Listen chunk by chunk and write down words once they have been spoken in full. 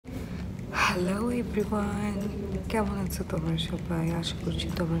Hello everyone, কেমন আছো তোমরা সবাই? আশা করছি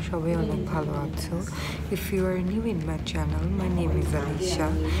তোমরা সবাই অনেক ভালো আছো। If you R new in my channel, my name is Alisha,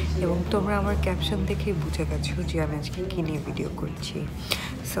 এবং তোমরা আমার ক্যাপশন দেখেই বুঝে গেছো যে আমি আজকে কী নিয়ে ভিডিও করছি।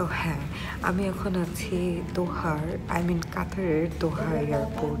 সো হ্যাঁ, আমি এখন আছি দোহার, কাতারের দোহা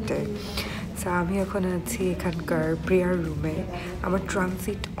এয়ারপোর্টে। সো আমি এখন আছি এখানকার প্রেয়ার রুমে। আমার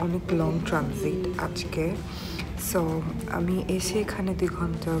ট্রানজিট অনেক লং ট্রানজিট আজকে। সো আমি এসে এখানে 2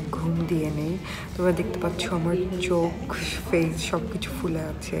 ঘন্টা ঘুম দিয়ে নেই। তোমরা দেখতে পাচ্ছ আমার চোখ, ফেস সব কিছু ফুলে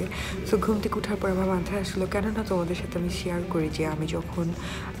আছে। সো ঘুম থেকে ওঠার পর আমার মাথায় আসলো কেননা তোমাদের সাথে আমি শেয়ার করি যে আমি যখন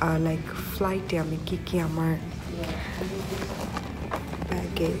ফ্লাইটে আমি কী আমার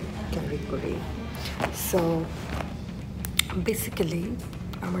ব্যাগে ক্যারি করি। সো বেসিক্যালি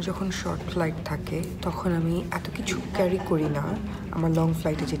আমার যখন শর্ট ফ্লাইট থাকে তখন আমি এত কিছু ক্যারি করি না আমার লং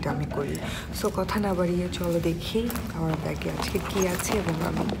ফ্লাইটে যেটা আমি করি। সো কথা না বাড়িয়ে চলো দেখি আমার ব্যাগে আজকে কী আছে এবং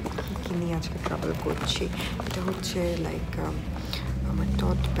আমি কী নিয়ে আজকে ট্রাভেল করছি। এটা হচ্ছে আমার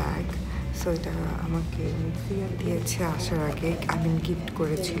টট ব্যাগ। সো এটা আমাকে ফিয়ার দিয়েছে আসার আগে, গিফট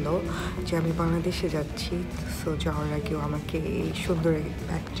করেছিল যে আমি বাংলাদেশে যাচ্ছি। সো যাওয়ার আগেও আমাকে এই সুন্দর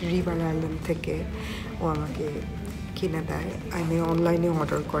একটা রিভার আইল্যান্ড থেকে ও আমাকে কিনে দেয়। আমি অনলাইনে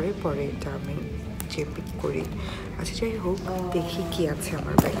অর্ডার করে, পরে এটা আমি যে পিক করি। আচ্ছা যাই হোক, দেখি কি আছে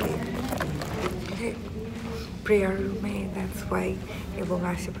আমার ব্যাগে। প্রেয়ার রুমে, দ্যাটস ওয়াই, এবং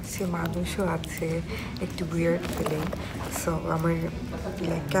আশেপাশে মানুষও আছে, একটু উইয়ার্ড ফিলিং। সো আমার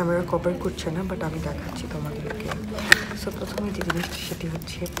ক্যামেরা কভার করছে না, বাট আমি দেখাচ্ছি তোমাদেরকে। সো প্রথমে যে জিনিসটা সেটি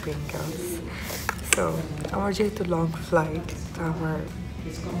হচ্ছে প্রিঙ্গলস। সো আমার যেহেতু লং ফ্লাইট, তো আমার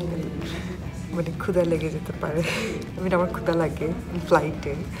ক্ষুধা লেগে যেতে পারে। আমার ক্ষুধা লাগে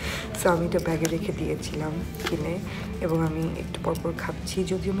ফ্লাইটে। সো আমি এটা ব্যাগে রেখে দিয়েছিলাম কিনে, এবং আমি একটু পরপর খাচ্ছি।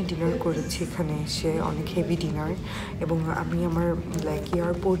 যদিও আমি ডিনার করেছি এখানে এসে, অনেক হেভি ডিনার, এবং আমি আমার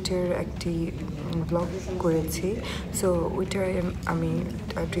এয়ারপোর্টের একটি ব্লগ করেছি। সো ওইটায় আমি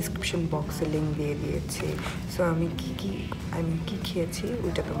ডিসক্রিপশন বক্সে লিঙ্ক দিয়ে দিয়েছি। সো আমি কী খেয়েছি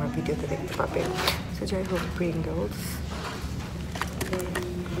ওইটা তোমার ভিডিওতে দেখতে পাবে। সো যাই হোক, প্রিঙ্গলস।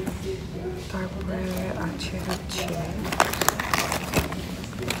 তারপরে আছে হচ্ছে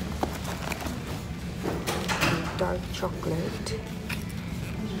ডার্ক চকলেট।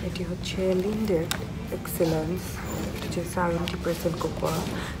 এটি হচ্ছে লিন্ডের এক্সেলেন্স, হচ্ছে 70% কোকোয়া।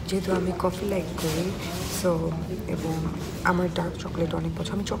 যেহেতু আমি কফি লাইক করি, সো এবং আমার ডার্ক চকলেট অনেক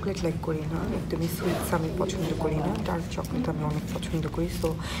পছন্দ। আমি চকলেট লাইক করি না, একদমই সুইটস আমি পছন্দ করি না, ডার্ক চকলেট আমি অনেক পছন্দ করি। সো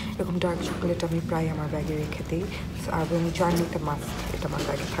এরকম ডার্ক চকলেট আমি প্রায় আমার ব্যাগে রেখে দিই, এবং জার্নিটা মাস্ট, এটা আমার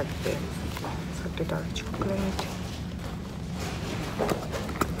ব্যাগে থাকবে। একটা ডার্ক চকলেট।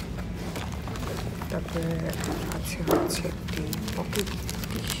 তারপরে আছে হচ্ছে একটি পকেট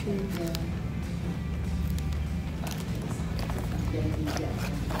টিস্যু।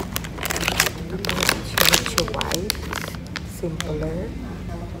 তারপরে হচ্ছে হোয়াইট সিম্পলের,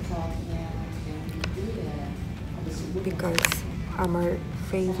 বিকজ আমার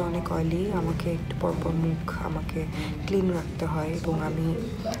ফেস অনেক অয়েলি, আমাকে একটু পরপর মুখ আমাকে ক্লিন রাখতে হয়, এবং আমি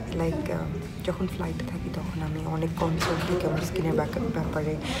যখন ফ্লাইটে থাকি তখন আমি অনেক কনসার্ন থাকি আমার স্কিনের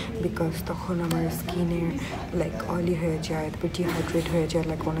ব্যাপারে, বিকজ তখন আমার স্কিনের অয়েলি হয়ে যায়, তারপর ডিহাইড্রেট হয়ে যায়,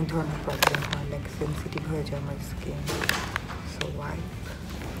 অনেক ধরনের প্রবলেম হয়, সেন্সিটিভ হয়ে যায় আমার স্কিন। সো ওয়াইপ,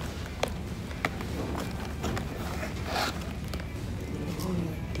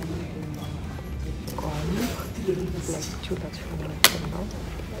 চুলা ছাড়ানোর জন্য।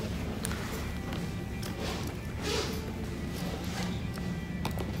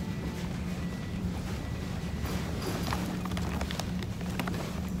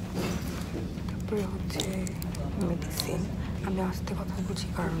 তারপরে হচ্ছে মেডিসিন। আমি আস্তে কথা বলছি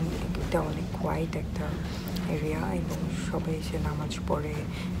কারণ এটা অনেক কোয়াইট একটা এরিয়া, এবং সবাই এসে নামাজ পড়ে,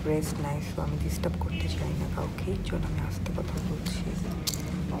 রেস্ট নেয়। সো আমি ডিস্টার্ব করতে চাই না কাউকে, এই জন্য আমি আস্তে কথা বলছি।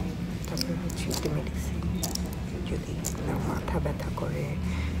 তারপরে হচ্ছে একটি মেডিসিন, যদি মাথা ব্যথা করে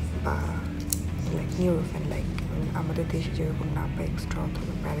বা নিউরোফেন, আমাদের দেশে যেরকম না বা এক্সট্রা,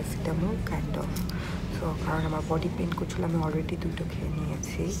 অথবা প্যারাসিটামল কাইন্ড অফ। সো কারণ আমার বডি পেন করছিল, আমি অলরেডি 2টো খেয়ে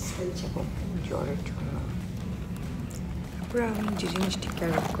নিয়েছি এবং জ্বরের জন্য। তারপরে আমি যে জিনিসটি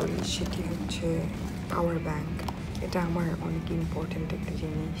ক্যারি করি সেটি হচ্ছে পাওয়ার ব্যাঙ্ক। এটা আমার অনেক ইম্পর্ট্যান্ট একটা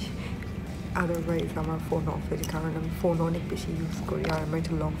জিনিস, আদারওয়াইজ আমার ফোন অফ হয়ে যায়, কারণ আমি ফোন অনেক বেশি ইউজ করি, আর আমার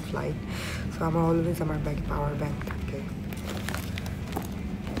একটা লং ফ্লাইট। সো আমার অলওয়েজ আমার ব্যাগে পাওয়ার ব্যাঙ্ক থাকে।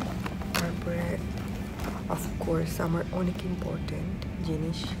 তারপরে অফকোর্স আমার অনেক ইম্পর্ট্যান্ট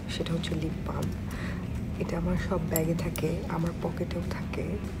জিনিস, সেটা হচ্ছে লিপ বাম। এটা আমার সব ব্যাগে থাকে, আমার পকেটেও থাকে।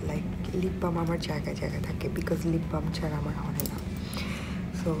 লিপ বাম আমার জায়গায় জায়গায় থাকে, বিকজ লিপ বাম ছাড়া আমার হয় না।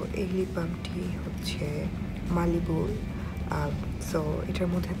 সো এই লিপ বামটি হচ্ছে মালিবুর সো এটার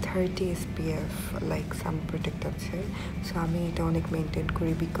মধ্যে 30 SPF লাইক সান প্রোটেক্ট আছে। সো আমি এটা অনেক মেনটেন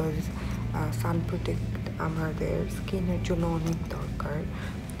করি বিকজ সান প্রোটেক্ট আমাদের স্কিনের জন্য অনেক দরকার,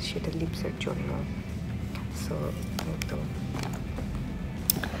 সেটা লিপসের জন্য। সো একদম।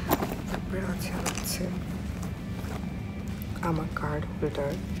 তারপরে হচ্ছে আমার কার্ড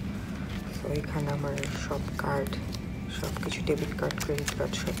হোল্ডার। সো এখানে আমার সব কার্ড, সব কিছু, ডেবিট কার্ড, ক্রেডিট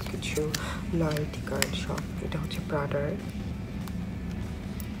কার্ড, সব কিছু, লয়্যালটি কার্ড সব। এটা হচ্ছে প্রাডার।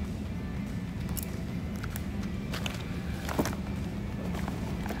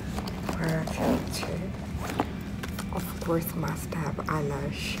 আর আছে হচ্ছে অফকোর্স মাস্ট হ্যাভ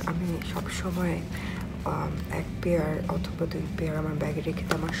আইল্যাশ। আমি সবসময় এক পেয়ার অথবা 2 পেয়ার আমার ব্যাগে রেখে,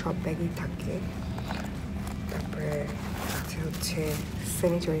 আমার সব ব্যাগেই থাকে। তারপরে আছে হচ্ছে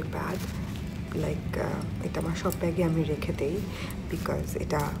স্যানিটারি প্যাড, লাইক এটা আমার সব ব্যাগে আমি রেখে দিই বিকজ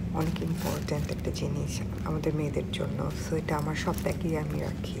এটা অনেক ইম্পর্ট্যান্ট একটা জিনিস আমাদের মেয়েদের জন্য। সো এটা আমার সব ব্যাগেই আমি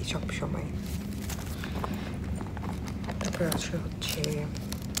রাখি সব সময়। তারপরে আছে হচ্ছে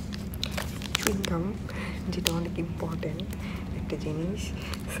চুইংগাম, যেটা অনেক ইম্পর্ট্যান্ট একটা জিনিস।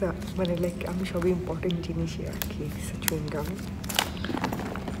 মানে লাইক আমি সব ইম্পর্ট্যান্ট জিনিসই রাখি, চুইংগাম।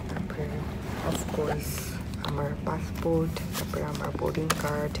 তারপরে অফকোর্স আমার পাসপোর্ট, তারপরে আমার বোর্ডিং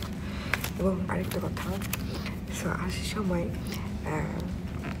কার্ড। এবং আরেকটা কথা, সো আসার সময়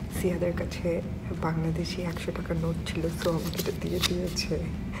সিয়াদের কাছে বাংলাদেশি 100 টাকার নোট ছিল, সো আমাকে এটা দিয়ে দিয়েছে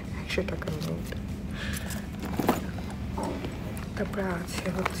 100 টাকার নোট। তারপরে আছে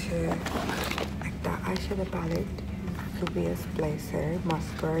হচ্ছে একটা আইশ্যাডো প্যালেট, জুবিয়াস প্লেসের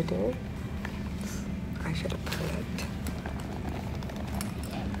মাস্কার্ডের আইশ্যাডো প্যালেট।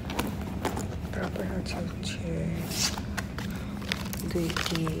 তারপরে আছে হচ্ছে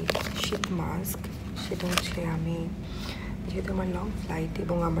 2টি শীত মাস্ক। সেটা হচ্ছে আমি যেহেতু আমার লং ফ্লাইট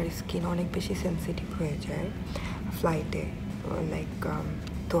এবং আমার স্কিন অনেক বেশি সেন্সিটিভ হয়ে যায় ফ্লাইটে, লাইক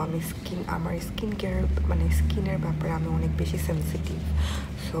তো আমি আমার স্কিন কেয়ার মানে স্কিনের ব্যাপারে আমি অনেক বেশি সেন্সিটিভ।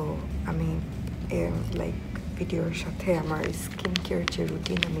 সো আমি লাইক ভিডিওর সাথে আমার স্কিন কেয়ার যে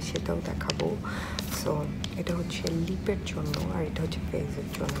রুটিন আমি সেটাও দেখাবো। সো এটা হচ্ছে লিপের জন্য আর এটা হচ্ছে ফেসের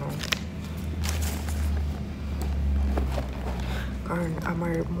জন্য। কারণ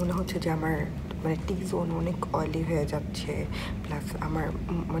আমার মনে হচ্ছে যে আমার মানে টি জোন অনেক অয়েলি হয়ে যাচ্ছে, প্লাস আমার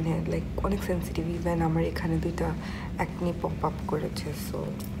মানে লাইক অনেক সেন্সিটিভ। ইভেন আমার এখানে 2টা অ্যাকনি পপ আপ করেছে। সো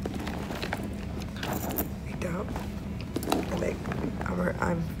এটা like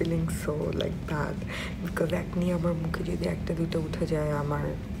I am feeling so like bad because acne আমার মুখে যদি 1-2টা উঠে যায় আমার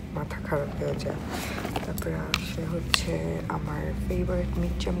মাথা খারাপ হয়ে যায়। তারপরে আসে হচ্ছে আমার ফেভারিট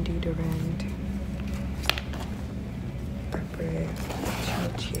মিচম ডিওডোরেন্ট। তারপরে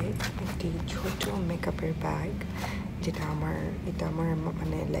হচ্ছে একটি ছোট মেকআপের ব্যাগ, যেটা এটা আমার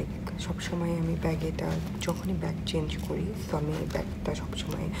মানে লাইক সবসময় আমি ব্যাগে এটা যখনই ব্যাগ চেঞ্জ করি, সো আমি এই ব্যাগটা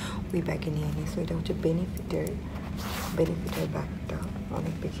সবসময় ওই ব্যাগে নিয়ে নিই। সো এটা হচ্ছে বেনিফিটের ব্যাগটা,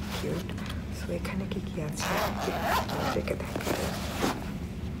 অনেক বেশি কিউট। সো এখানে কি আছে দেখে দেখাই।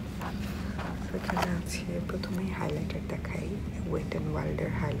 এখানে আছে প্রথমেই হাইলাইটার দেখাই, ওয়েট অ্যান্ড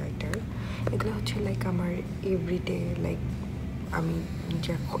ওয়াইল্ডের হাইলাইটার। এগুলো হচ্ছে লাইক আমার এভরিডে, লাইক আমি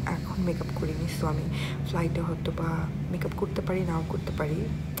নিজে এখন মেকআপ করিনি, সো আমি ফ্লাইটে হয়তো বা মেকআপ করতে পারি, নাও করতে পারি,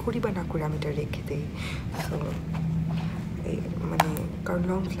 করি বা না করে আমি এটা রেখে দিই। সো মানে কারণ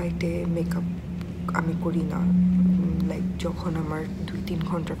লং ফ্লাইটে মেকআপ আমি করি না, লাইক যখন আমার 2-3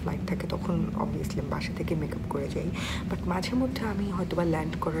 ঘন্টার ফ্লাইট থাকে তখন অবভিয়াসলি বাসা থেকে মেকআপ করে যাই, বাট মাঝে মধ্যে আমি হয়তো বা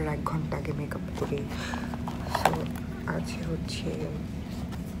ল্যান্ড করার 1 ঘন্টা আগে মেকআপ করি। সো আছে হচ্ছে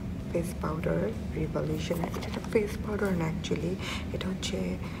ফেস পাউডার রিভলিউশনের। এটা একটা ফেস পাউডার না অ্যাকচুয়ালি, এটা হচ্ছে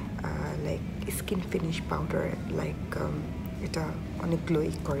like skin finish powder, like এটা অনেক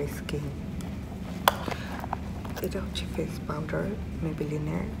গ্লোয়িং করে স্কিন। এটা হচ্ছে ফেস পাউডার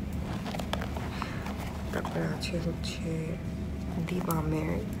মেবেলিনের। তারপরে আছে হচ্ছে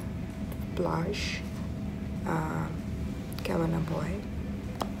দিবামের ব্লাশ ক্যামেনা বয়।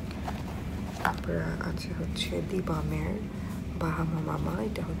 তারপরে আছে হচ্ছে দিবামের বাহামা মামা,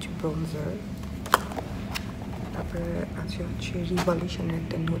 এটা হচ্ছে ব্রোঞ্জার। তারপরে আছে হচ্ছে রিভলিউশনের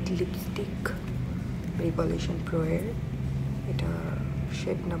একটা নুড লিপস্টিক, রিভলিউশন প্রোয়ের। এটা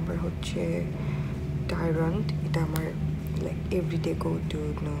শেড নাম্বার হচ্ছে টাইরান্ট। এটা আমার like everyday go to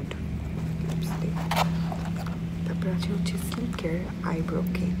nude lipstick. তারপরে আছে হচ্ছে স্লিকের আইব্রো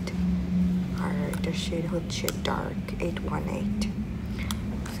কিট, আর এটার শেড হচ্ছে ডার্ক 818।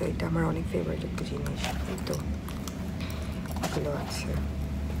 সো এটা আমার অনেক ফেভারিট একটা জিনিস। এই তো এগুলো আছে।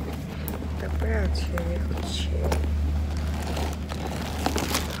 তারপরে আছে হচ্ছে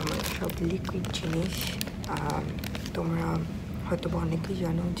আমার সব লিকুইড জিনিস। তোমরা হয়তো অনেকেই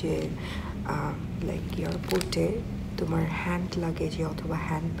জানো যে লাইক এয়ারপোর্টে তোমার হ্যান্ড লাগেজে অথবা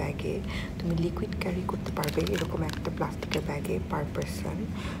হ্যান্ড ব্যাগে তুমি লিকুইড ক্যারি করতে পারবে এরকম একটা প্লাস্টিকের ব্যাগে পার পারসন।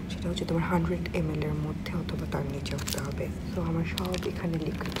 সেটা হচ্ছে তোমার 100 ml এর মধ্যে অথবা তার নিচে হতে হবে। তো আমার সব এখানে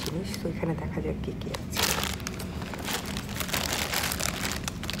লিকুইড জিনিস, তো এখানে দেখা যাক কী কী আছে।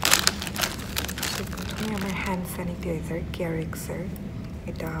 তো প্রথমে আমার হ্যান্ড স্যানিটাইজার কেয়ারেক্সের,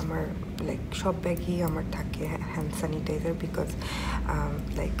 এটা আমার লাইক সব ব্যাগেই আমার থাকে হ্যান্ড স্যানিটাইজার, বিকজ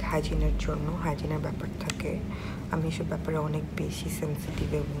লাইক হাইজিনের জন্য, হাইজিনের ব্যাপার থাকে। আমি এসব ব্যাপারে অনেক বেশি সেন্সিটিভ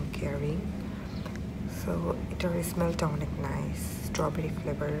এবং কেয়ারিং। সো এটার স্মেলটা অনেক নাইস, স্ট্রবেরি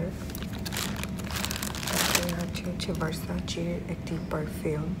ফ্লেভারের। তারপরে হচ্ছে ভার্সাচের একটি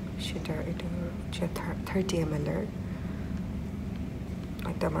পারফিউম, এটা হচ্ছে 30 ml এর,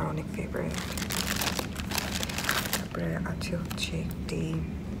 এটা আমার অনেক ফেভারিট। তারপরে হচ্ছে একটি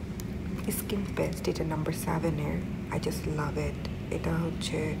স্কিন পেস্ট, এটা নাম্বার 7 এর, আই জাস্ট লাভ ইট। এটা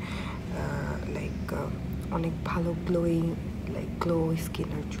হচ্ছে লাইক অনেক ভালো গ্লোয়িং, লাইক গ্লো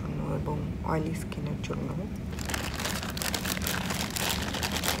স্কিনের জন্য এবং অয়েলি স্কিনের জন্য।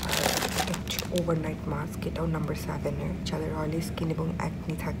 এটা হচ্ছে ওভারনাইট মাস্ক, এটাও নাম্বার 7 এর, যাদের অয়েলি স্কিন এবং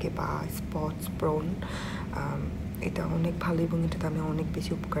অ্যাকনি থাকে বা স্পটস প্রোন, এটা অনেক ভালো এবং এটাতে আমি অনেক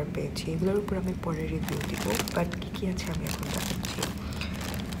বেশি উপকার পেয়েছি। এগুলোর উপর আমি পরে রিভিউ দিব, বাট কী আছে আমি এখন দেখাচ্ছি।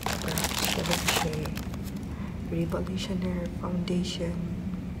 হচ্ছে রিভলিউশনের ফাউন্ডেশন,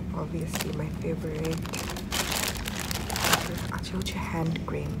 অবভিয়াসলি মাই ফেভারিট। হচ্ছে হ্যান্ড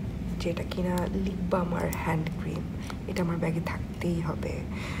ক্রিম, যেটা কিনা লিপ বাম আর হ্যান্ড ক্রিম, এটা আমার ব্যাগে থাকতেই হবে,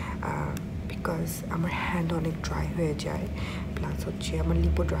 বিকজ আমার হ্যান্ড অনেক ড্রাই হয়ে যায়, প্লাস হচ্ছে আমার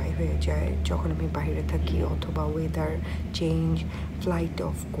লিপও ড্রাই হয়ে যায় যখন আমি বাইরে থাকি অথবা ওয়েদার চেঞ্জ, ফ্লাইটে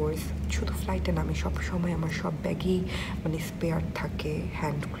অফকোর্স, শুধু ফ্লাইটে না, আমি সবসময় আমার সব ব্যাগেই মানে স্পেয়ার থাকে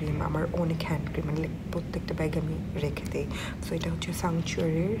হ্যান্ড ক্রিম, আমার অনেক হ্যান্ড ক্রিম মানে প্রত্যেকটা ব্যাগে আমি রেখে দিই। সো এটা হচ্ছে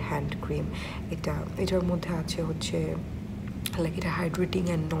সাংচুয়ারির হ্যান্ড ক্রিম, এটার মধ্যে হচ্ছে like it hydrating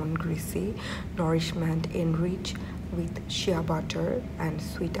and non-greasy, nourishment enriched with shea butter and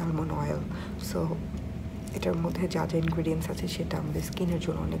sweet almond oil. So এটার মধ্যে যা যা ইনগ্রিডিয়েন্টস আছে সেটা আমাদের স্কিনের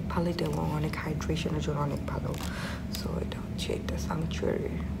জন্য অনেক ভালো, এটা এবং অনেক হাইড্রেশনের জন্য অনেক ভালো। সো এটা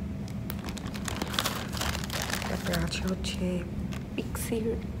সাংচুয়ারি। তারপরে হচ্ছে পিক্সির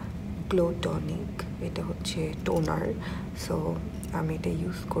গ্লো টনিক, এটা হচ্ছে টোনার। সো আমি এটা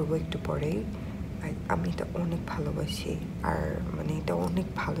ইউজ করবো একটু পরেই। আমি এটা অনেক ভালোবাসি, আর মানে এটা অনেক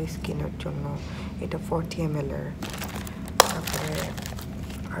ভালো স্কিনের জন্য। এটা 40 ml এর। তারপরে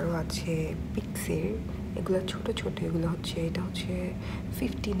আরও আছে পিক্সির, এগুলো ছোট ছোট, এটা হচ্ছে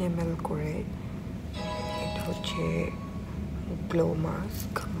 15 ml করে। এটা হচ্ছে গ্লো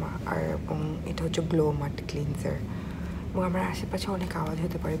মাস্ক এবং এটা হচ্ছে গ্লো মাট ক্লিনজার। এবং আমার আশেপাশে অনেক আওয়াজ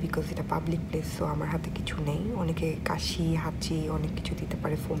হতে পারে বিকজ এটা পাবলিক প্লেস, সো আমার হাতে কিছু নেই। অনেকে কাশি হাঁচি অনেক কিছু দিতে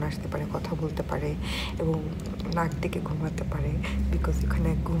পারে, ফোন আসতে পারে, কথা বলতে পারে এবং নাক ডেকে ঘুমাতে পারে, বিকজ এখানে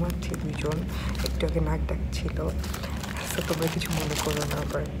ঘুমাচ্ছে দুজন, একটু আগে নাক ডাকছিল। সো তোমরা কিছু মনে করো না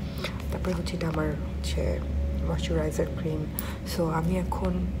আবার। তারপরে এটা আমার ময়শ্চারাইজার ক্রিম। সো আমি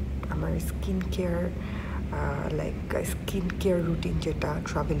এখন আমার স্কিন কেয়ার রুটিন যেটা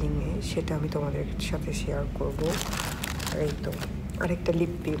ট্রাভেলিংয়ে, সেটা আমি তোমাদের সাথে শেয়ার করবো। আর এই তো আরেকটা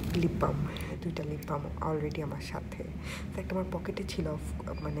লিপ বাম, 2টা লিপ বাম অলরেডি আমার সাথে। একটা আমার পকেটে ছিল,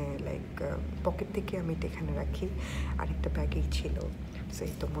 মানে পকেট থেকে আমি এটা এখানে রাখি, আরেকটা ব্যাগেই ছিল। সো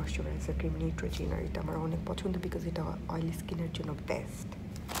এই তো ময়শ্চারাইজার ক্রিম নিউট্রোজিনার, এটা আমার অনেক পছন্দ বিকজ এটা অয়েলি স্কিনের জন্য বেস্ট।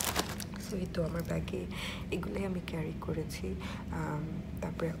 সো এই তো আমার ব্যাগে এগুলোই আমি ক্যারি করেছি।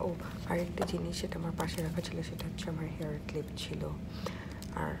 তারপরে আরেকটা জিনিস সেটা আমার পাশে রাখা ছিল, সেটা হচ্ছে আমার হেয়ার ক্লিপ ছিল।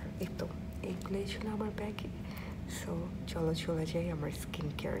 আর এই তো এইগুলোই ছিল আমার ব্যাগে। সো চলো চলে যাই আমার স্কিন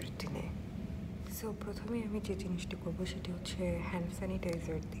কেয়ার রুটিনে। সো প্রথমে আমি যে জিনিসটি করবো সেটি হচ্ছে হ্যান্ড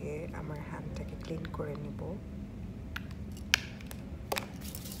স্যানিটাইজার দিয়ে আমার হ্যান্ডটাকে ক্লিন করে নিব।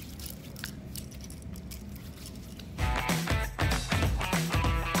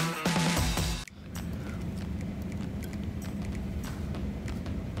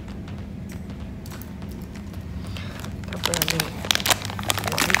 তারপর আমি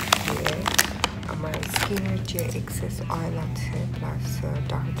ওয়াইপ দিয়ে আমার স্কিনের যে এক্সেস অয়েল আছে প্লাস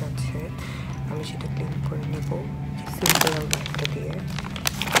ডার্ট আছে আমি সেটা ক্লিন করে নিব সিম্পল ওয়াইপটা দিয়ে।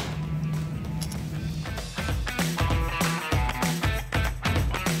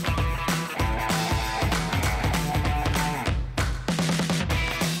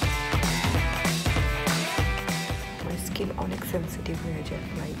 স্কিন অনেক সেন্সিটিভ হয়ে যায়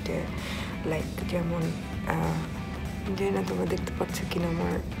ফ্লাইটে, যেমন জানি না তোমরা দেখতে পাচ্ছ কিনা,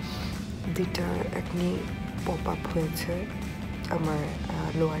 আমার 2টা একনি পপ আপ হয়েছে আমার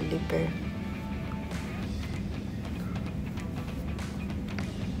লোয়ার লিপে।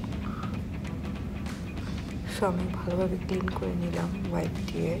 সো সো আমি ভালোভাবে ক্লিন করে নিলাম ওয়াইপ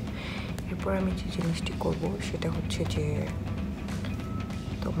দিয়ে। এরপর আমি যে জিনিসটি করব সেটা হচ্ছে যে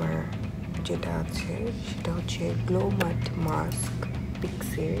তোমার যেটা আছে সেটা হচ্ছে গ্লো ম্যাট মাস্ক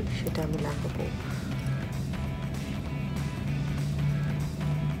পিক্সের, সেটা আমি লাগাবো।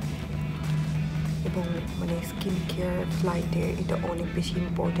 এবং মানে স্কিন কেয়ার ফ্লাইটে এটা অনেক বেশি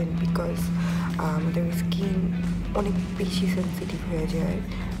ইম্পর্টেন্ট, বিকজ আমাদের স্কিন অনেক বেশি সেন্সিটিভ হয়ে যায়,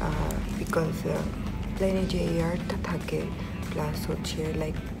 বিকজ প্লেনে যে এয়ারটা থাকে প্লাস হচ্ছে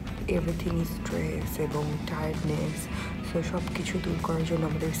লাইক এভরিথিং স্ট্রেস এবং টায়ার্ডনেস, সো সব কিছু দূর করার জন্য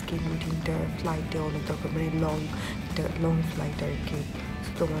আমাদের স্কিন রুটিনটা ফ্লাইটে অনেক দরকার, মানে লং ফ্লাইট আর কি।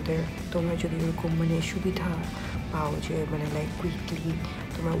 তোমরা যদি এরকম মানে সুবিধা পাও যে মানে লাইক কুইকলি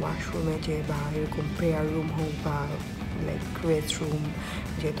তোমার ওয়াশরুমে যে বা এরকম প্রেয়ার রুম হোক বা লাইক রেস্ট রুম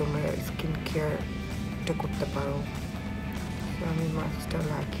যে তোমরা স্কিন কেয়ারটা করতে পারো। তো আমি মাস্কটা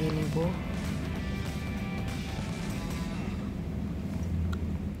লাগিয়ে নিব।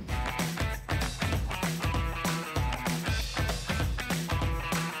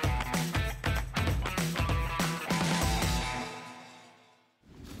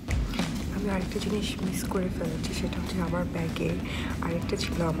 আমি আরেকটা জিনিস মিস করে ফেলেছি, সেটা হচ্ছে আমার ব্যাগে আরেকটা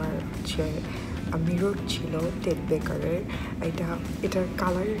ছিল, আমার হচ্ছে মিরর ছিল টেপ বেকারের। এটার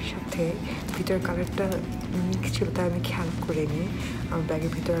কালারের সাথে ভিতর কালারটা মিক্স ছিল, তাই আমি খেয়াল করিনি। আমার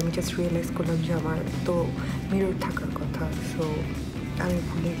ব্যাগের ভিতরে আমি জাস্ট রিয়েলাইজ করলাম যে আমার তো মিরর থাকার কথা, সো আমি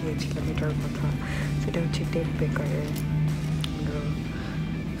ভুলে গিয়েছিলাম এটার কথা। সেটা হচ্ছে টেপ বেকারের mirror.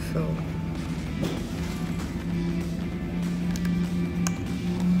 So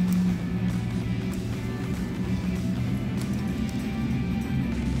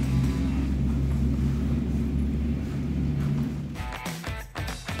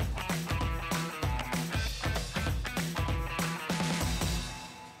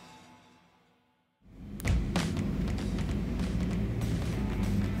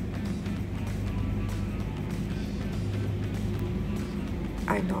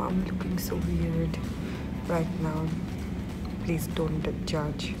I know I'm looking so weird right now. Please don't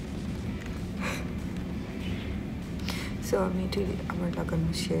judge. So আমি আমার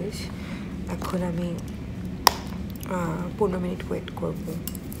লাগানো শেষ। এখন আমি 15 মিনিট ওয়েট করব।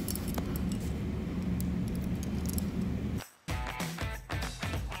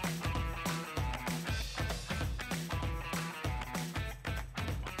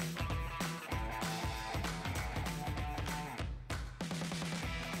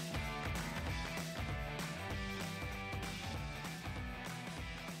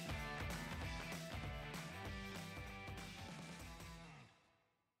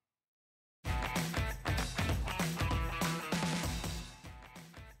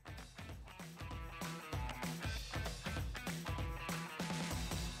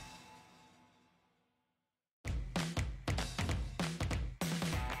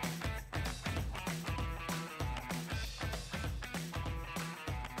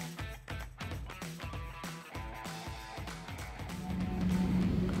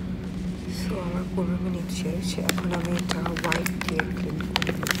 সো আমার 15 মিনিট শেষ। এখন আমি এটা ওয়াইপ দিয়ে ক্লিন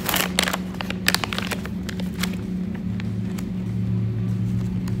করব।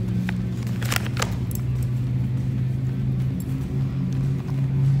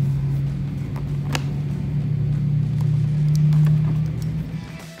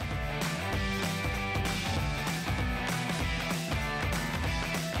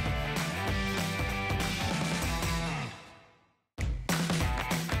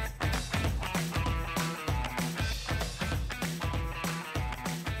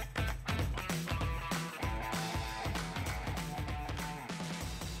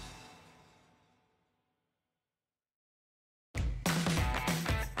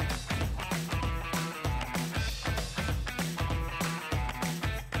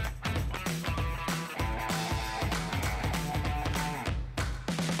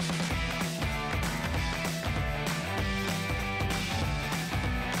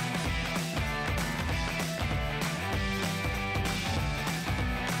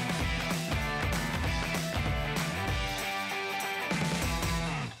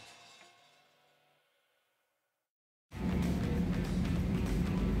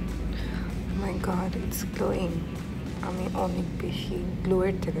 মাই গড, ইটস গ্লোয়িং। আমি অনেক বেশি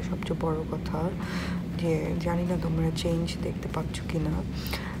গ্লোয়ের থেকে সবচেয়ে বড় কথা যে জানি না তোমরা চেঞ্জ দেখতে পাচ্ছ কি না,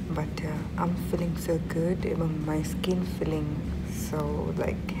 but I am feeling so good এবং মাই skin feeling so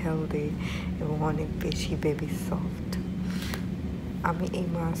like healthy এবং অনেক বেশি বেবি সফট। আমি এই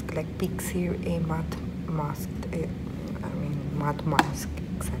মাস্ক লাইক পিক্সির এই মাস্ক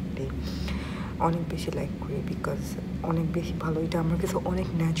এক্স্যাক্টলি অনেক বেশি লাইক করি, বিকজ অনেক বেশি ভালো, এটা আমার কাছে অনেক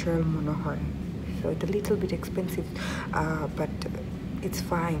ন্যাচারাল মনে হয়। so it's a little bit expensive, but it's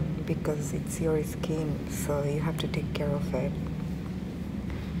fine because it's your skin, so you have to take care of it.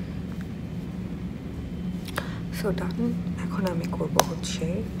 So done. এখন আমি করব হচ্ছে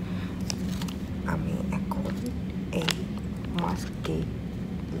আমি এখন এই মাস্কটি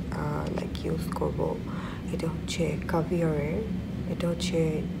লাইক ইউজ করব। এটা হচ্ছে কাভিয়ারের, এটা হচ্ছে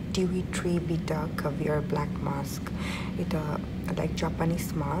dewy tree beta caviar black mask. এটা লাইক জাপানিজ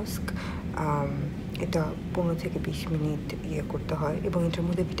মাস্ক। এটা 15 থেকে 20 মিনিট ইয়ে করতে হয় এবং এটার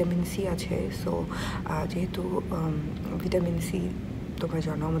মধ্যে ভিটামিন সি আছে। সো যেহেতু ভিটামিন সি তোমরা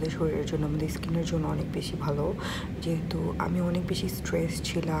জানো আমাদের শরীরের জন্য, আমাদের স্কিনের জন্য অনেক বেশি ভালো। যেহেতু আমি অনেক বেশি স্ট্রেস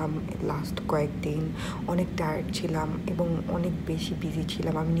ছিলাম লাস্ট কয়েকদিন, অনেক টায়ার্ড ছিলাম এবং অনেক বেশি বিজি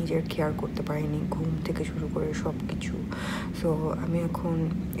ছিলাম, আমি নিজের কেয়ার করতে পারিনি, ঘুম থেকে শুরু করে সব কিছু। সো আমি এখন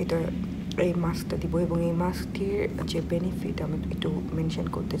এই মাস্কটা দিব এবং এই মাস্কটির যে বেনিফিট আমি একটু মেনশন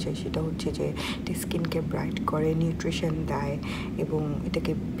করতে চাই সেটা হচ্ছে যে এটি স্কিনকে ব্রাইট করে, নিউট্রিশন দেয় এবং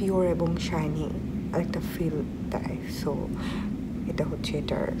এটাকে পিওর এবং শাইনি আরেকটা ফিল দেয়। সো এটা হচ্ছে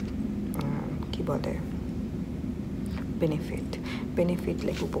এটার কি বলে বেনিফিট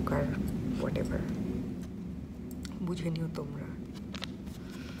লাইক উপকার, হোয়াট এভার, বুঝে নিও তোমরা।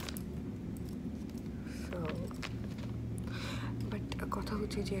 সো বাট কথা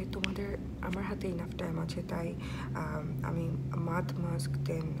হচ্ছে যে আমার হাতে ইনাফ টাইম আছে, তাই আমি মাস্ক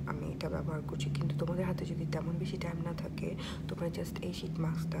দেন আমি এটা ব্যবহার করছি। কিন্তু তোমাদের হাতে যদি তেমন বেশি টাইম না থাকে, তোমরা জাস্ট এই শীট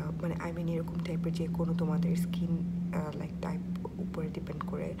মাস্কটা মানে এরকম টাইপের যে কোনো তোমাদের স্কিন লাইক টাইপ উপরে ডিপেন্ড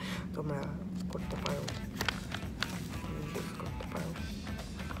করে তোমরা করতে পারো, ইউজ করতে পারো।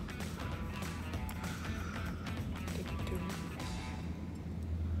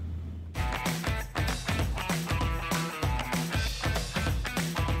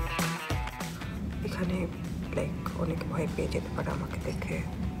 এখানে লাইক অনেকে ভয় পেয়ে যেতে পারে আমাকে দেখে।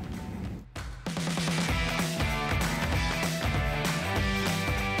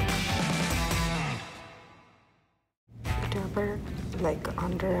 এটা আবার লাইক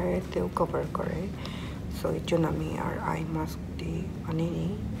আন্ডার আইতেও কভার করে, সো এর জন্য আমি আর আই মাস্কটি আনিনি।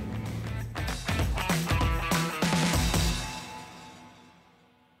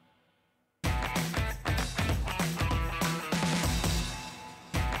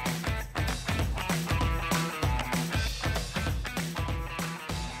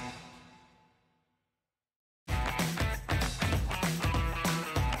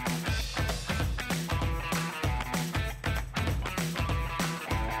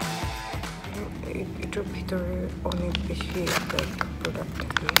 এটার ভিতরে অনেক বেশি প্রোডাক্ট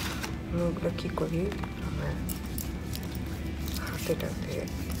থাকে। আমি ওগুলো কী করি, আমার হাতেটাতে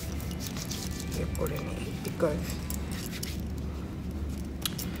ইয়ে করে নিই, বিকজ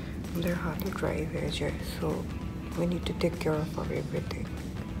আমাদের হাতও ড্রাই হয়ে যায়। So we need to take care of our everything.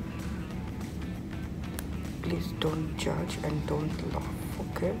 Please don't judge and don't laugh,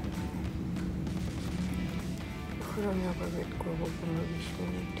 okay? এখন আমি আবার ওয়েট করবো 15-20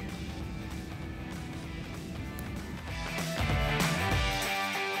 minute.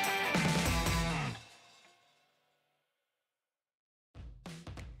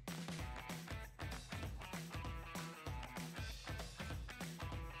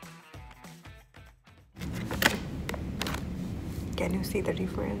 Can you see the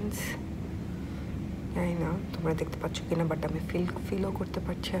difference? জানি না তোমরা দেখতে পাচ্ছ কিনা, বাট আমি ফিলও করতে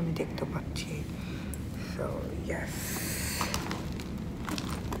পারছি, আমি দেখতে পাচ্ছি। সো ইয়েস,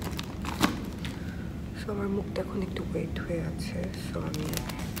 সো আমার মুখটা এখন একটু ওয়েট হয়ে আছে। সো আমি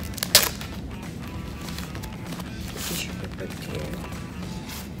টিস্যু পেপার দিয়ে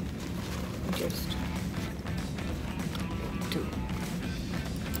জাস্ট একটু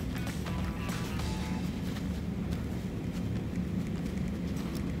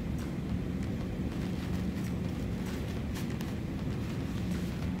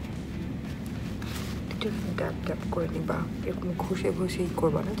ট্যাপ করে নিবা, এরকম ঘষেই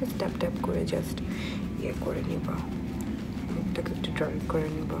করবা না, জাস্ট ট্যাপ করে জাস্ট ইয়ে করে নিবা, মুখটাকে একটু ড্রাই করে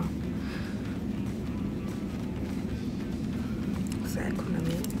নিবা। এখন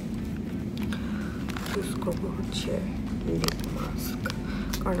আমি ইউজ করবো হচ্ছে লিপ মাস্ক,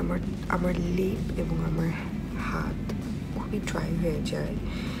 কারণ আমার লিপ এবং আমার হাত খুবই ড্রাই হয়ে যায়,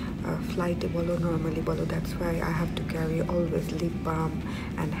 ফ্লাইটে বলো নর্মালি বলো। That's why I have to carry always lip balm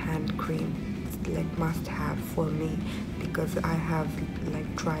and hand cream, like must have for me, because I have like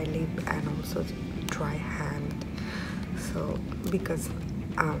dry lip and also dry hand. So because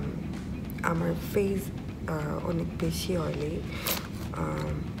আমার face অনেক বেশি oily,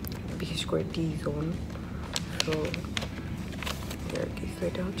 বিশেষ করে টি zone. So আর কি, so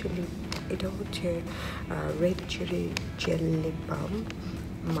এটা হচ্ছে red cherry jail lip balm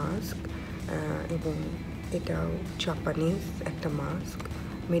mask, এবং এটাও জাপানিজ একটা mask,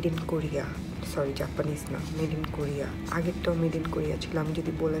 made in Korea. Sorry, Japanese না, made in Korea. আগেরটাও made in Korea ছিল। আমি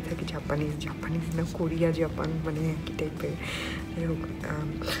যদি বলে থাকি জাপানিজ, জাপানিজ না, কোরিয়া জাপান মানে একই টাইপের।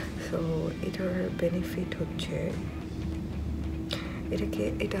 সো এটার বেনিফিট হচ্ছে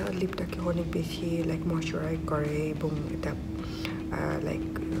এটা লিপটাকে অনেক বেশি লাইক ময়শ্চারাইজ করে এবং এটা লাইক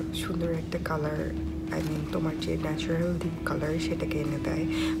সুন্দর একটা কালার, আই মিন তোমার যে ন্যাচারাল লিপ কালার সেটাকে এনে দেয়,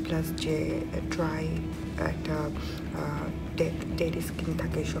 প্লাস যে ড্রাই একটা ডেড স্কিন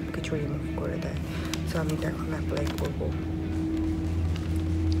থাকে সব কিছু রিমুভ করে দেয়। সো আমি এটা এখন অ্যাপ্লাই করবো।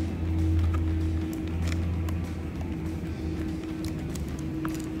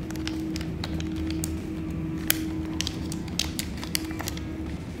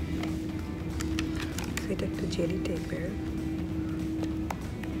 এটা একটু জেলি টাইপের।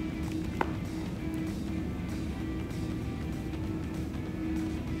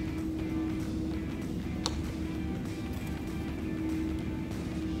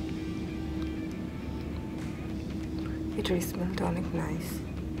 এটার স্মেলটা অনেক নাইস।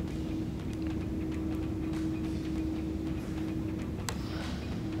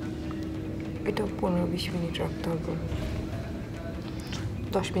 এটা 15-20 মিনিট রাখতে হবে,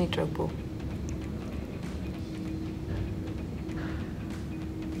 10 মিনিট রাখবো।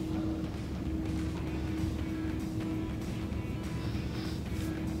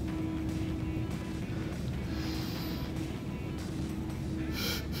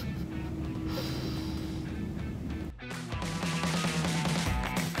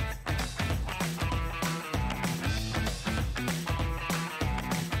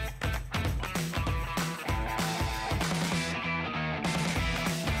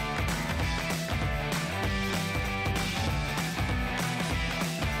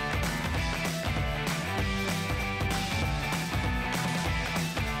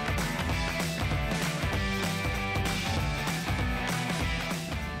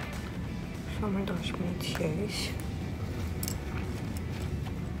 আমার 10 মিনিট শেষ।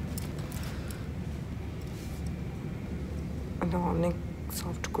 অনেক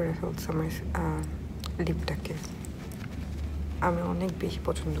সফট করে ফেলছে আমার লিপটাকে। আমি অনেক বেশি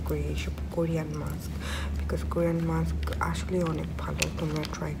পছন্দ করি এইসব Korean mask, because Korean mask আসলে অনেক ভালো, তোমরা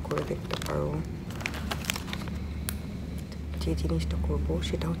ট্রাই করে দেখতে পারো। যে জিনিসটা করবো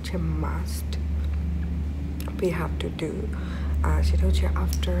সেটা হচ্ছে must we have to do, সেটা হচ্ছে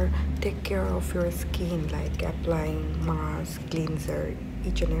after take care of your skin, like applying mask, cleanser,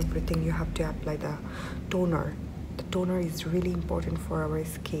 each and everything, you have to apply the toner. The toner is really important for our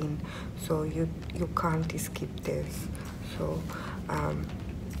skin, so you can't skip this. So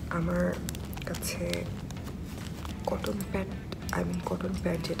আমার কাছে cotton pad, I mean cotton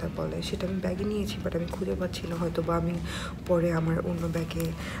pad যেটা বলে সেটা আমি ব্যাগে নিয়েছি, but আমি খুঁজে পাচ্ছি না, হয়তো বা আমি পরে আমার অন্য ব্যাগে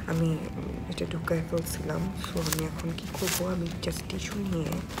আমি এটা ঢুকায় ফেলছিলাম। সো আমি এখন কী করবো, আমি জাস্ট টিস্যু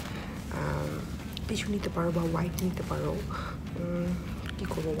নিতে পারো বা হোয়াইট নিতে পারো। কী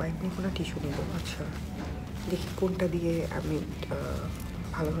করবো, হোয়াইট নিবো না টিস্যু নিবো? আচ্ছা, দেখি কোনটা দিয়ে আমি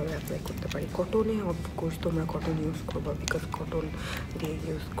ভালোভাবে অ্যাপ্লাই করতে পারি। কটনে অফকোর্স তোমরা কটন ইউজ করবো, বিকজ কটন দিয়ে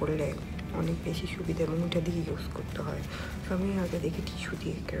ইউজ করলে অনেক বেশি সুবিধা এবং ওটা দিয়ে ইউজ করতে হয়। তো আমি আগে দেখি টিস্যু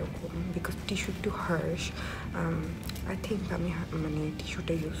দিয়ে কীরকম, বিকজ টিস্যু একটু হার্শ। আই থিঙ্ক আমি মানে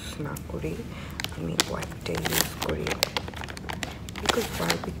টিস্যুটা ইউজ না করি, আমি হোয়াইটটা ইউজ করি, বিকজ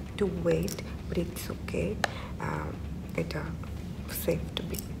হোয়াইট একটু ওয়েট, বাট ইটস ওকে। এটা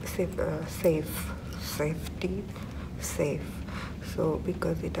সেফ। সো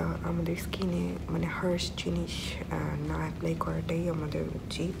বিকজ এটা আমাদের স্কিনে মানে হার্শ জিনিস না অ্যাপ্লাই করাটাই আমাদের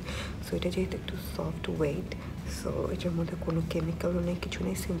উচিত। সো এটা যেহেতু একটু সফট ওয়েট, সো এটার মধ্যে কোনো কেমিক্যালও নেই, কিছু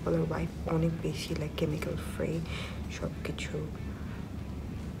নেই, সিম্পল আর হোয়াইট অনেক বেশি লাইক কেমিক্যাল ফ্রি সব কিছু।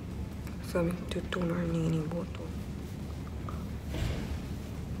 সো আমি একটু টোনার নিয়ে নিব। তো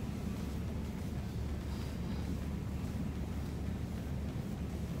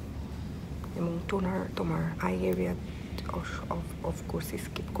এবং টোনার তোমার আই এরিয়া অফকোর্স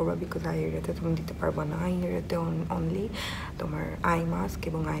স্কিপ করবা, বিকজ আই এরিয়াতে তুমি দিতে পারবা না। আই এরিয়াতে অনলি তোমার আই মাস্ক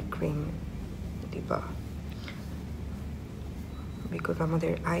এবং আই ক্রিম দিবা, বিকজ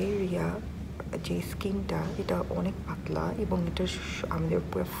আমাদের আই এরিয়া যে স্কিনটা এটা অনেক পাতলা এবং এটা আমাদের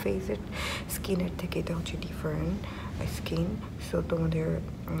পুরো ফেসের স্কিনের থেকে এটা হচ্ছে ডিফারেন্ট স্কিন। সো তোমাদের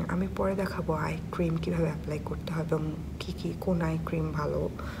আমি পরে দেখাবো আই ক্রিম কীভাবে অ্যাপ্লাই করতে হবে এবং কী কোন আই ক্রিম ভালো।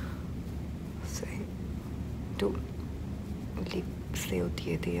 একটু লিপসেও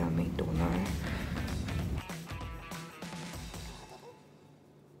দিয়ে দিই আমি টোনার।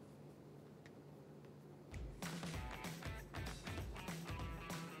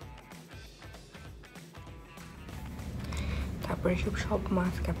 তারপরে সব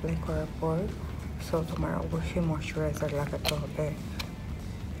মাস্ক অ্যাপ্লাই করার পর সো তোমার অবশ্যই ময়শ্চারাইজার লাগাতে হবে।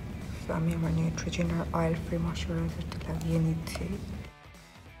 সো আমি আমার নিউট্রিজেনা অয়েল ফ্রি ময়শ্চারাইজারটা লাগিয়ে নিচ্ছি।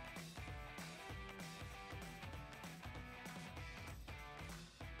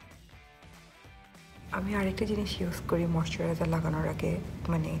 আমি আরেকটা জিনিস ইউজ করি ময়শ্চারাইজার লাগানোর আগে,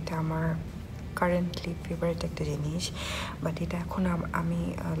 মানে এটা আমার কারেন্টলি ফেভারিট একটা জিনিস, বাট এটা এখন আমি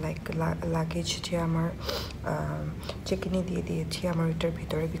লাইক লাগেজ যে আমার চেকিনে দিয়ে দিয়েছি আমার এটার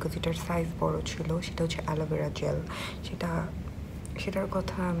ভিতরে, বিকজ এটার সাইজ বড় ছিল। সেটা হচ্ছে অ্যালোভেরা জেল। সেটার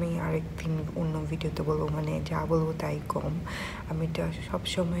কথা আমি আরেকদিন অন্য ভিডিওতে বলবো, মানে যা বলবো তাই কম। আমি এটা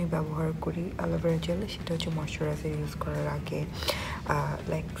সবসময় ব্যবহার করি অ্যালোভেরা জেল। সেটা হচ্ছে ময়শ্চারাইজার ইউজ করার আগে।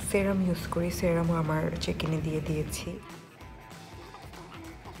 লাইক সেরাম ইউজ করি, সেরামও আমার চেকিনে দিয়ে দিয়েছি।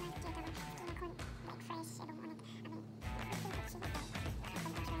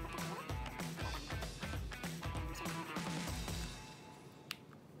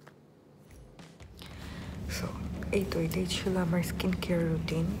 সো এই তো এটাই ছিল আমার skin care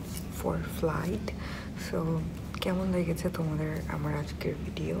routine for flight. So কেমন লেগেছে তোমাদের আমার আজকের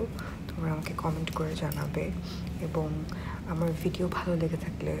ভিডিও তোমরা আমাকে কমেন্ট করে জানাবে, এবং আমার ভিডিও ভালো লেগে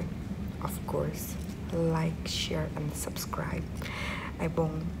থাকলে of course like, share and subscribe. এবং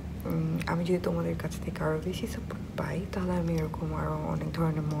আমি যদি তোমাদের কাছ থেকে আরও বেশি সাপোর্ট পাই তাহলে আমি এরকম আরও অনেক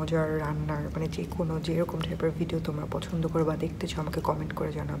ধরনের মজার রান্নার, মানে যেরকম টাইপের ভিডিও তোমরা পছন্দ করো বা দেখতে চাও আমাকে কমেন্ট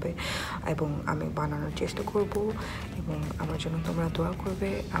করে জানাবে, এবং আমি বানানোর চেষ্টা করব। এবং আমার জন্য তোমরা দোয়া করবে।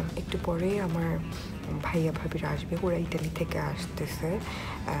 একটু পরেই আমার ভাইয়া ভাবিরা আসবে, ওরা ইটালি থেকে আসতেছে।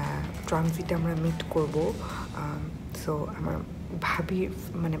 ট্রানজিটে আমরা মিট করব। সো আমার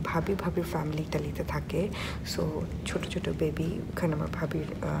ভাবির ফ্যামিলি ইটালিতে থাকে। সো ছোট ছোট বেবি, ওখানে আমার ভাবির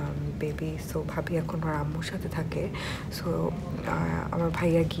বেবি। সো ভাবি এখন আমার আম্মুর সাথে থাকে। সো আমার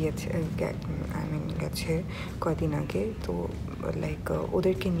ভাইয়া গেছে কয়দিন আগে। তো লাইক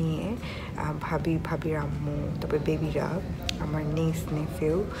ওদেরকে নিয়ে ভাবির আম্মু, তারপরে বেবিরা, আমার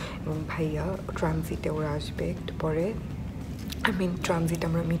নেফিউ এবং ভাইয়া ট্রানজিটে ওরা আসবে একটু পরে। ট্রানজিট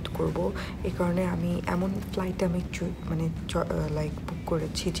আমরা মিট করব। এই কারণে আমি এমন ফ্লাইটে লাইক বুক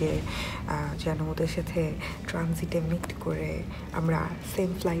করেছি যে যেন ওদের সাথে ট্রানজিটে মিট করে আমরা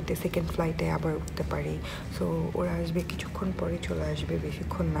সেকেন্ড ফ্লাইটে আবার উঠতে পারি। সো ওরা আসবে কিছুক্ষণ পরে, চলে আসবে,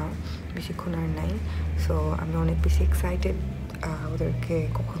 বেশিক্ষণ আর নাই। সো আমি অনেক বেশি এক্সাইটেড ওদেরকে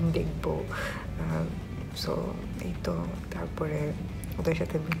কখন দেখবো। সো এই তো, তারপরে ওদের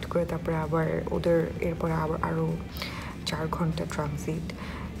সাথে মিট করে তারপরে আবার এরপরে আরও 4 ঘন্টা ট্রানজিট।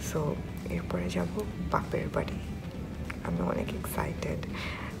 সো এরপরে যাব বাপের বাড়ি। আমি অনেক এক্সাইটেড।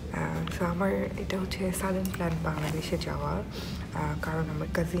 সো আমার এটা হচ্ছে সাডেন প্ল্যান বাংলাদেশে যাওয়া, কারণ আমার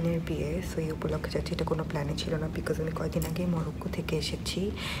কাজিনের বিয়ে। সো এই উপলক্ষে যাচ্ছি। এটা কোনো প্ল্যানই ছিল না, বিকজ আমি কয়েকদিন আগেই মরক্কো থেকে এসেছি,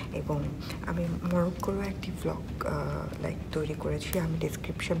 এবং আমি মরক্কোরও একটি ব্লগ লাইক তৈরি করেছি। আমি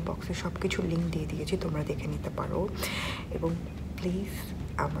ডিসক্রিপশন বক্সে সব কিছু লিঙ্ক দিয়ে দিয়েছি, তোমরা দেখে নিতে পারো। এবং প্লিজ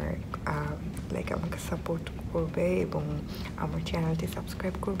আমাকে সাপোর্ট করবে এবং আমার চ্যানেলটি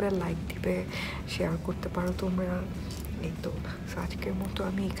সাবস্ক্রাইব করবে, লাইক দিবে, শেয়ার করতে পারো তোমরা। এই তো, সো আজকের মতো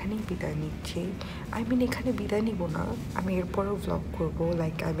আমি এখানেই বিদায় নিচ্ছি। এখানে বিদায় নিব না, আমি এরপরেও ব্লগ করবো,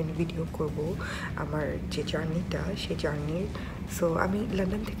 ভিডিও করব আমার যে জার্নিটা, সেই জার্নির। সো আমি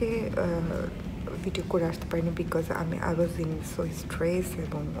লন্ডন থেকে ভিডিও করে আসতে পারিনি, because I was in so stress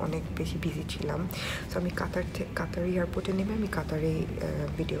এবং অনেক বেশি বিজি ছিলাম। সো আমি কাতার এয়ারপোর্টে নেমে আমি কাতারে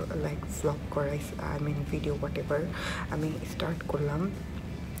ভিডিও ভ্লগ করাই, ভিডিও হোয়াট এভার আমি স্টার্ট করলাম।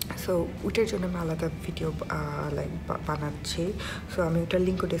 সো ওইটার জন্য আমি আলাদা ভিডিও বানাচ্ছি। সো আমি ওটার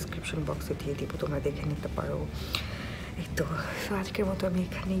লিঙ্কও ডেসক্রিপশন বক্সে দিয়ে দিব, তোমরা দেখে নিতে পারো। এই তো, সো আজকের মতো আমি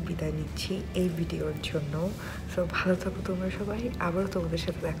এখানেই বিদায় নিচ্ছি এই ভিডিওর জন্য। সো ভালো থাকো তোমরা সবাই, আবারও তোমাদের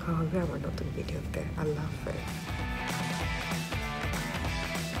সাথে দেখা হবে আমার নতুন ভিডিওতে। আল্লাহ হাফেজ।